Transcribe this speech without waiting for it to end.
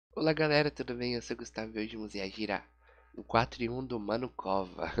Olá galera, tudo bem? Eu sou o Gustavo e hoje vamos reagir a um 4 em 1 do Mano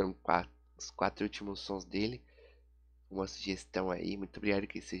Kova. Os 4 últimos sons dele. Uma sugestão aí, muito obrigado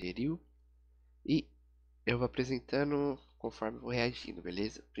quem sugeriu. E eu vou apresentando conforme eu vou reagindo,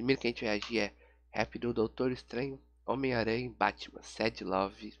 beleza? O primeiro que a gente vai reagir é Rap do Doutor, Estranho, Homem-Aranha e Batman, Sad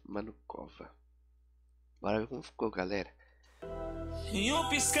Love, manokova. Bora ver como ficou, galera. Em um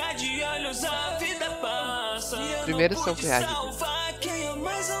piscar de olhos a vida passa. Primeiro som que reage. Salvar quem eu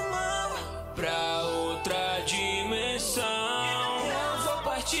mais amava pra outra dimensão. Eu vou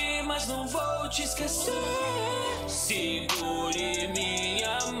partir, mas não vou te esquecer. Segure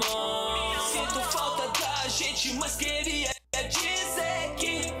minha mão. Sinto falta da gente, mas queria dizer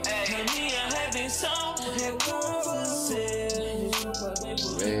que a minha redenção é com você.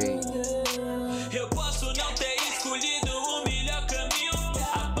 Eu posso não ter escolhido o melhor caminho.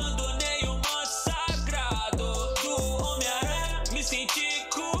 Abandonei o manto sagrado do Homem-Aranha. Me senti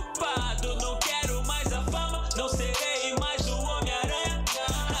culpado. Não quero mais a fama. Não serei mais o Homem-Aranha.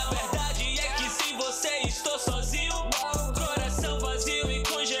 A verdade é que sem você estou sozinho. Coração vazio e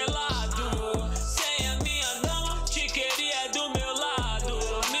congelado. Sem a minha dama, te queria do meu lado.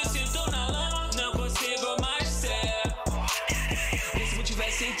 Me sinto na lama, não consigo mais ser. Nesse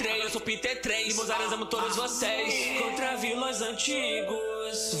multiverso entrei, eu sou Peter 3. Meus aranhas amo todos vocês. Contra vilões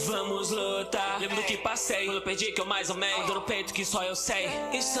antigos, vamos lutar. Lembro do que passei, quando eu perdi que eu mais amei. Dou no peito que só eu sei.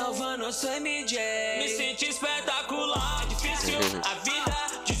 E salvando a sua MJ. Me senti espetacular. Difícil a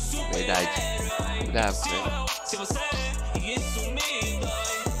vida de super-herói. Impossível se você, isso me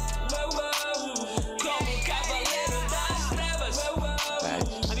dói. Como cavaleiro das trevas,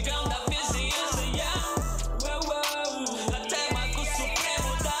 amigão da vizinhança, até mago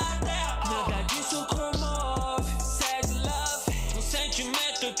supremo da terra. Nada disso comove. Sad love, um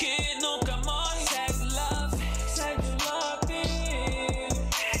sentimento que nunca morre. Sad love,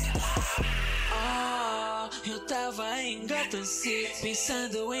 eu tava em Gotham City,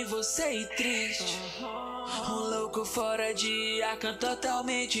 pensando em você e triste. Um louco fora de Arkham,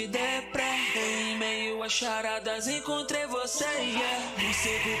 totalmente deprê. Em meio a charadas encontrei você,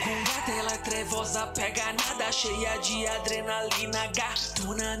 Morcego com gatela trevosa, pega nada, cheia de adrenalina,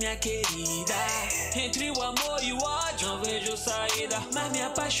 gatuna minha querida. Entre o amor e o ódio não vejo saída, mas me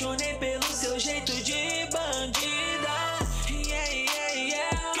apaixonei pelo seu jeito de bandida.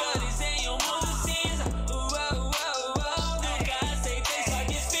 Cores em um mundo cinza, nunca aceitei sua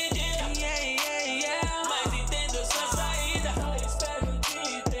despedida. Mas entendo sua saída, só espero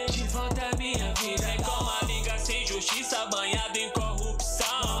te ter de volta à minha vida. É como a liga sem justiça, banhado em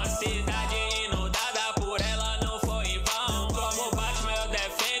corrupção. A cidade inundada por ela não foi em vão. Como Batman eu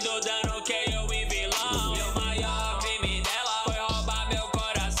defendo o dano que eu em vilão. E o maior crime dela foi roubar meu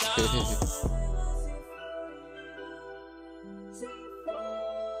coração.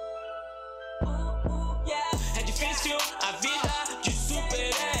 É difícil a vida de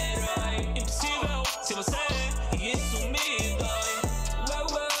super-herói. Impossível se você, e isso me dói.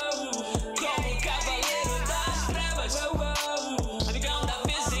 Como cavaleiro das trevas, amigão da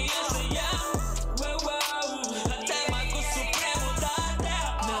vizinhança, até mago supremo da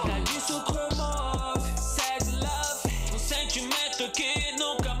terra. Nada disso comove. Sad love, um sentimento que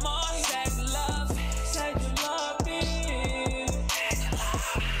nunca morre. Sad love,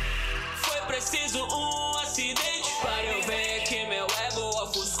 foi preciso um acidente para eu ver que meu ego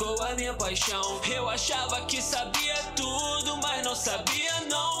ofuscou a minha paixão. Eu achava que sabia tudo, mas não sabia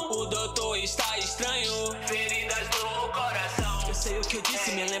não. O doutor está estranho, feridas do coração. Eu sei o que eu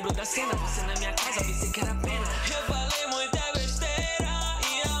disse, me lembro da cena. Você na minha casa, pensei que era pena. Eu falei muita besteira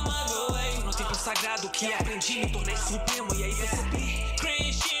e eu magoei. No tempo sagrado que aprendi, me tornei supremo. E aí percebi,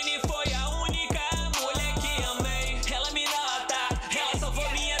 Christine foi a única mulher que amei. Ela me nota, ela salvou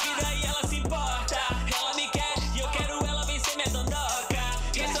minha vida e ela se importa. Ela me quer e eu quero ela vencer minha dondoca.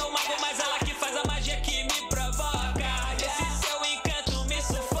 Eu sou mago, mas ela que faz a magia que me provoca. Esse seu encanto me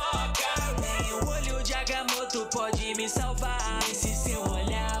sufoca. Nem o olho de Agamotto pode me salvar. Esse seu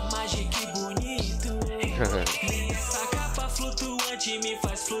olhar mágico e bonito. Nem essa capa flutuante me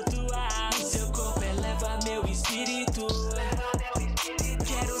faz flutuar. O seu corpo eleva meu espírito.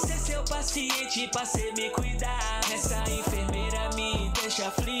 Quero ser seu paciente pra você me cuidar. Essa enfermeira me deixa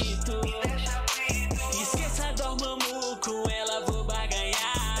aflito. Esqueça a Dormammu, com ela vou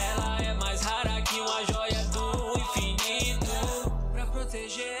barganhar. Ela é mais rara que uma joia do infinito. Pra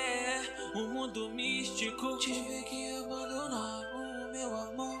proteger um mundo místico, tive que abandonar o meu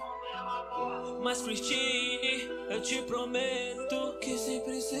amor. Mas Christine, eu te prometo que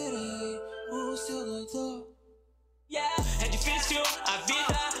sempre serei o seu doutor. É difícil a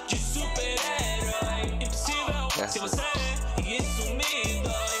vida de super-herói. Impossível se você, e isso me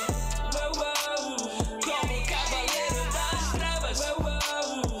dói.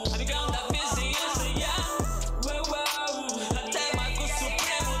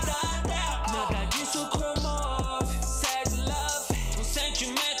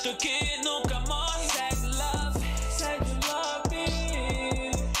 sentimento que nunca morre. Sad love, sad love.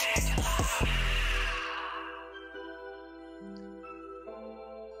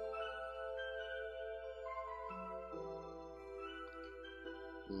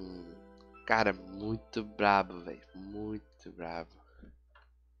 Cara, muito brabo, velho. Muito brabo.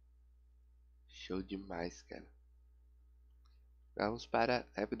 Show demais, cara. Vamos para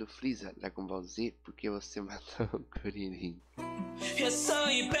a época do Freeza, Dragon Ball Z, porque você matou o Kuririn. Eu sou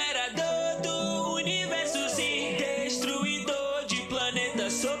imperador do universo, sim. Destruidor de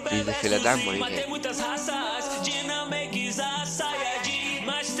planetas Freeza, filha da mãe, matei velho. muitas raças, Dinamex, a Saiyajin.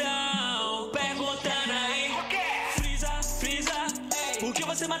 Mas tão perguntando aí, Freeza, Freeza, por que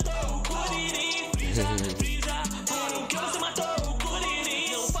você matou o Kuririn? Freeza, Freeza, por que você matou o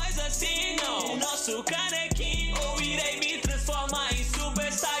Kuririn? Não faz assim não, nosso canequinho, ou irei me transformar em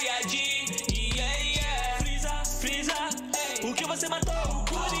Super Saiyajin. Yeah, yeah. Freeza, Freeza, por que você matou o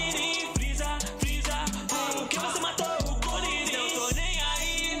Kuririn? Freeza, Freeza, por que você matou o Kuririn? Não tô nem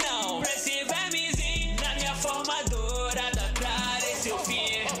aí não, pra esse vermezinho, na minha forma dourada trarei seu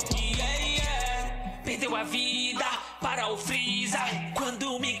fim. Yeah, yeah. Perdeu a vida para o Freeza,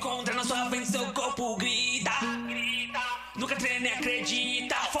 quando me encontra na sua frente seu corpo grita. Nunca treine,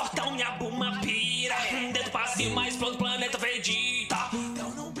 acredita, fortão minha buma pira. Dedo pra cima, explode o planeta Vegeta.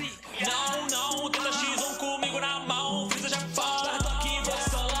 Então não brinca, não, tenta X1 comigo na mão. Freeza já fala, tô aqui, vou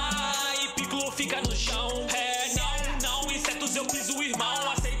solar e Piccolo fica no chão. Não, insetos eu fiz o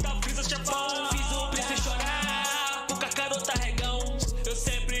irmão. Aceita Freeza, chefão, fiz o príncipe chorar. O Kakaroto regão, eu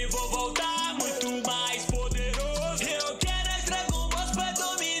sempre vou voltar muito mais poderoso. Eu quero as Dragon Balls pra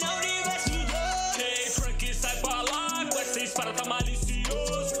dominar o universo. Hey, Frank, sai pra lá, com essa espada tá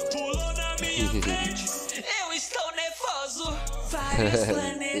malicioso. Pulou na minha frente, eu estou nervoso. Vários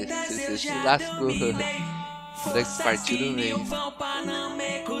planetas eu já dominei. Forças que me vão pra não me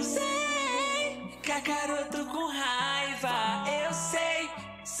recusei. Kakaroto com raiva, eu sei.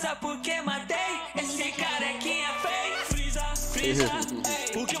 Só porque matei esse carequinha feio. Freeza, Freeza,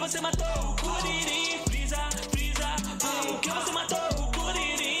 por que você matou o Kuririn? Freeza, Freeza, por que você matou o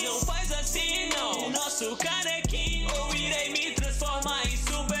Kuririn? Não faz assim não, nosso carequinho, ou irei me transformar em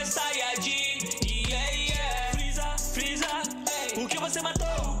Super Saiyajin. Yeah, yeah. Freeza, Freeza, por que você matou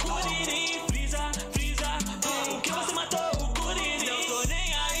o Kuririn? Freeza, Freeza, por que você matou o Kuririn? Não tô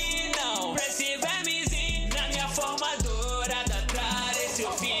nem aí não, pra esse vermezinho, na minha forma dourada trarei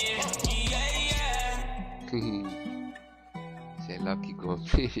seu fim. Yeah, yeah. Sherlock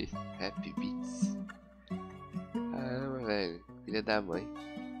Gomes, Happy Beats. Caramba, velho. Filha da mãe.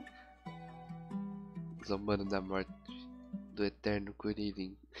 Zombando da morte do eterno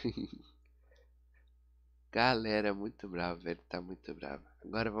Kuririn. Galera, muito bravo, velho. Tá muito bravo.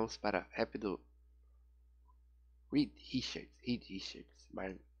 Agora vamos para a rap do Reed Richards,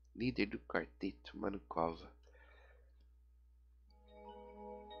 líder do quarteto, manokova.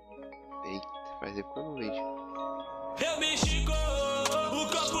 Eita, faz tempo que eu não vejo. Eu me estico, o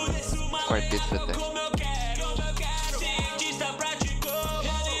corpo desse humano Quarteto fantástico. como eu quero. Cientista praticou,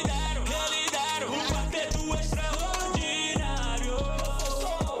 eu lidero um quarteto extraordinário.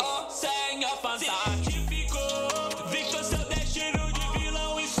 Senhor fantástico, Victor, seu destino de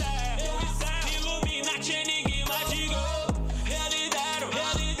vilão e sério. Illuminati, enigmático. Eu lidero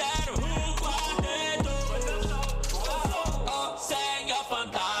um quarteto. Senhor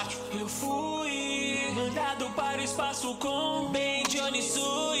fantástico, eu fui mandado para o espaço com bem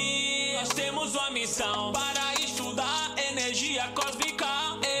Dionisui. Nós temos uma missão para estudar energia cósmica.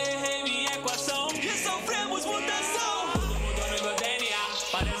 Errei minha equação e sofremos mutação. Tudo mudou no meu DNA,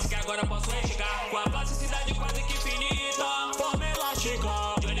 parece que agora posso rechegar com a plasticidade quase que infinita. Forma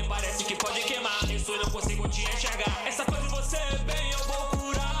elástica, Johnny parece que pode queimar. Isso eu não consigo te enxergar. Essa coisa você bem, eu vou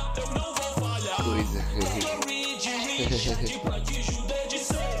curar. Eu não vou falhar. Doutor Reed, prodígio de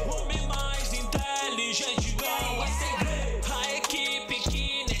ser o homem mais inteligente. Não vai ser a equipe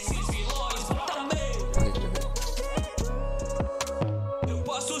que nesses vilões bota medo. Eu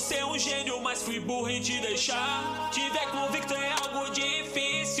posso ser um gênio, mas fui burro em te deixar. Tiver convicto é algo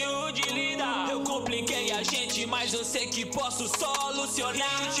difícil de lidar. Eu compliquei a gente, mas eu sei que posso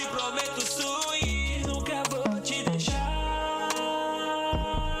solucionar. Te prometo suir, nunca vou te deixar.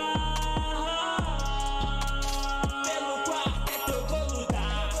 Pelo quarteto eu vou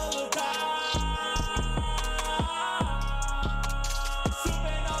lutar.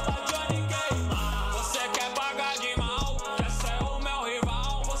 Supernova Johnny queimar. Você quer pagar de mal? Quer ser o meu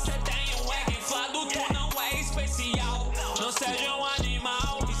rival? Você tem um ego inflado, tu não é especial. Não seja um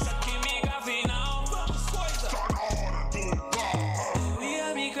animal, isso aqui miga final. Vamos coisa. Eu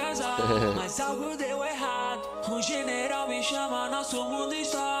ia me casar, mas algo deu errado. O O general me chama, nosso mundo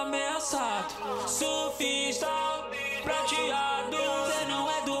está ameaçado. Surfista prateado, você não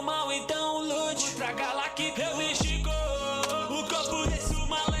é do mal, então lute pra galáctica. Eu me estico, o corpo desse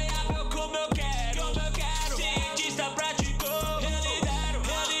maleável como eu quero, cientista prático. Eu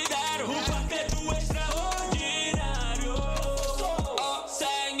lidero um quarteto extraordinário.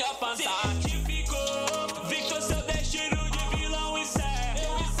 Senhor fantástico, Victor, seu destino de vilão e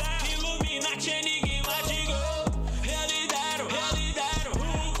servo. Illuminati, enigmático. Eu lidero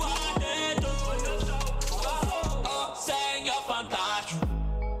um quarteto. Senhor fantástico.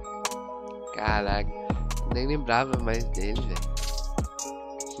 Caraca, nem lembrava mais dele, velho.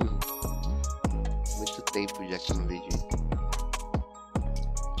 Muito tempo já que eu não vejo ele.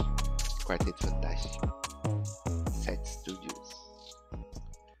 Quarteto Fantástico. 7 Studios.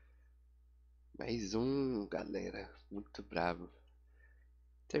 Mais um, galera. Muito bravo.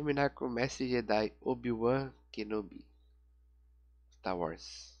 Terminar com o Mestre Jedi Obi-Wan Kenobi. Star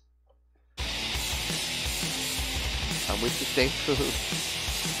Wars. Há muito tempo.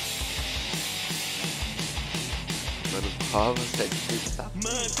 Mano, Kova, 7 Studios, tá?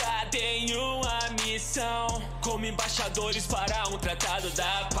 Manta tem uma missão como embaixadores para um tratado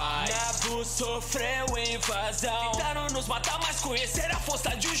da paz. Nabu sofreu invasão, tentaram nos matar, mas conhecer a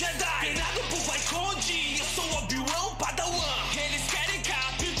força de um Jedi. Treinado por Vai-Conde, eu sou Obi-Wan Padawan. Eles querem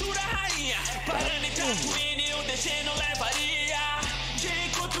captura rainha, parando em Tatooine, o destino levaria de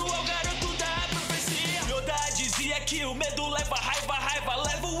encontro ao garoto da profecia. Yoda dizia que o medo leva raiva, raiva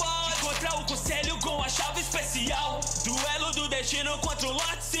leva o ódio. Contra o conselho com a chave especial. Duelo do destino contra o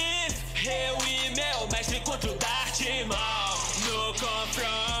Lord Sith. Eu e meu mestre contra o Darth Maul. No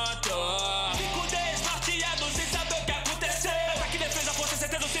confronto, fico desnorteado sem saber o que aconteceu. Ataque, defesa, força,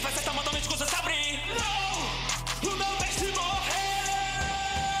 certeza, Sith acerta mortalmente com seu sabre. Não, o meu mestre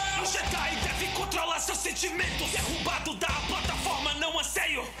morreu. O Jedi deve controlar seus sentimentos. Derrubado da plataforma, não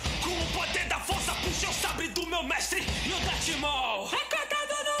anseio. Com o poder da força, puxei o sabre do meu mestre e o Darth Maul. É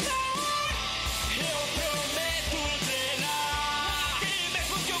cortado no meu. Eu prometo treinar, e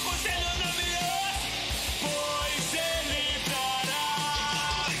mesmo que o conselho não me ouça, pois ele trará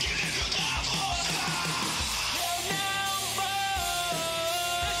equilíbrio da força. Eu não vou,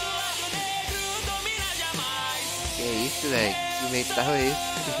 deixa o lado negro dominar jamais. Que é isso, velho? Que invental é esse?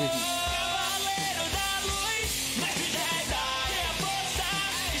 Cavaleiro da luz, mestre Jedi, que a força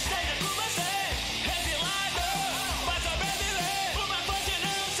esteja com você. Exilado, vai sobreviver, uma fonte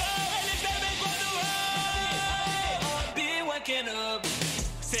não sou, eles bebem quando Obi-Wan Kenobi.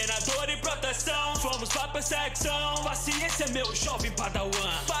 Senador e proteção, fomos pra perseguição. Paciência, meu jovem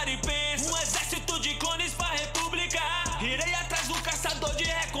Padawan. Pare e pensa, um exército de clones pra república. Irei atrás do caçador de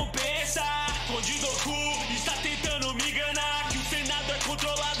recompensa. Conde Doku está tentando me enganar, que o Senado é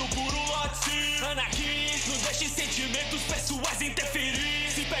controlado por um Lord Sith. Anakin, não deixe sentimentos pessoais interferir.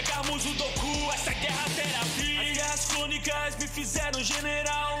 Se pegarmos o Doku, essa guerra terá fim. As guerras clônicas me fizeram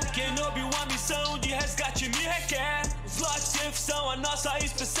general. Kenobi, uma missão de resgate me requer. Os Lord Sith são a nossa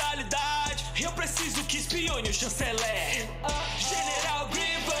especialidade. Eu preciso que espione o chanceler. General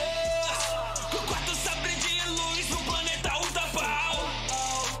Grievous, com 4 sabres de luz no planeta Utapau.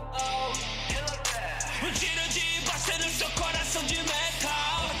 Um tiro de basta no seu coração de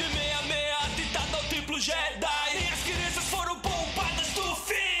metal. De 66, tentado ao triplo Jedi. Minhas crianças foram poupadas do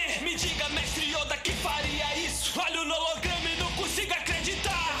fim. Me diga, mestre Yoda, que faria isso? Olha o holograma e não consigo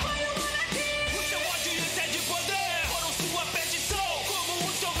acreditar. O seu ódio e o sede de poder foram sua perdição. Como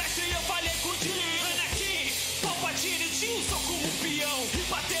o seu mestre eu falhei contigo. Anakin, Palpatine te usou como peão e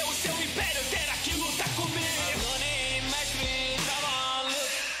bateu o seu império, terá que lutar comigo. Noni, mestre,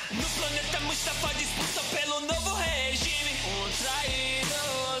 no planeta Mustafa, disputa pelo novo regime. Um traído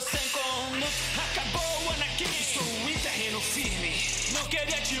sem conduta, acabou Anakin, estou em terreno firme. Não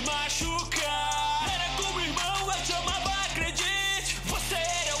queria te machucar, era como irmão, eu te amava, acredite. Você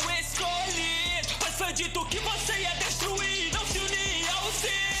era o escolhido, mas foi dito que você ia destruir, não se unir ao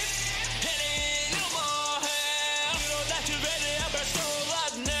Sith. Ele não morreu, virou Darth Vader e abraçou o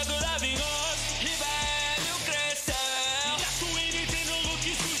lado negro da vingança. Rebelde cresceu, e Tatooine tem no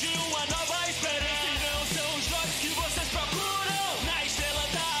Luke surgiu uma nova esperança. E não são os jogos que vocês procuram, na estrela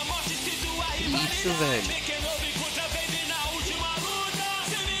da morte situa a rivalidade. Isso, velho. Kenobi contra Vader na última luta.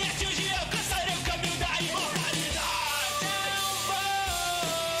 Se me atingir, alcançarei o caminho da imortalidade. Não vou,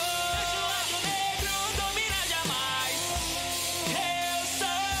 deixa o lado negro dominar jamais. Eu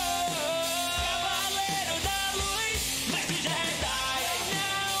sou Cavaleiro da Luz, mestre Jedi.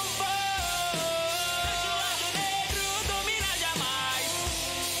 Não vou, deixa o lado negro dominar jamais.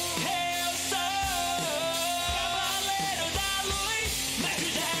 Eu sou Cavaleiro da Luz, mestre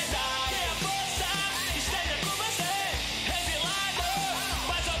Jedi. Que a força esteja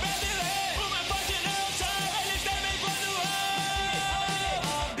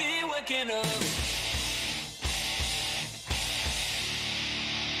mina.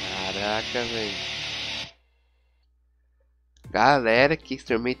 Caraca, velho. Galera, que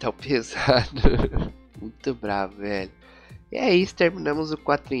instrumental pesado. Muito bravo, velho. E é isso, terminamos o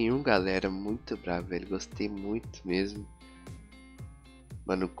 4 em 1, galera. Muito bravo, velho. Gostei muito mesmo.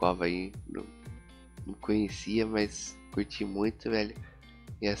 Mano, Kova aí. Não conhecia, mas curti muito, velho.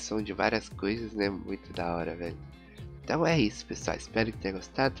 Reação de várias coisas, né? Muito da hora, velho. Então é isso, pessoal. Espero que tenha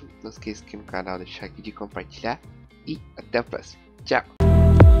gostado. Não esqueça aqui no canal, deixar aqui de compartilhar. E até a próxima. Tchau!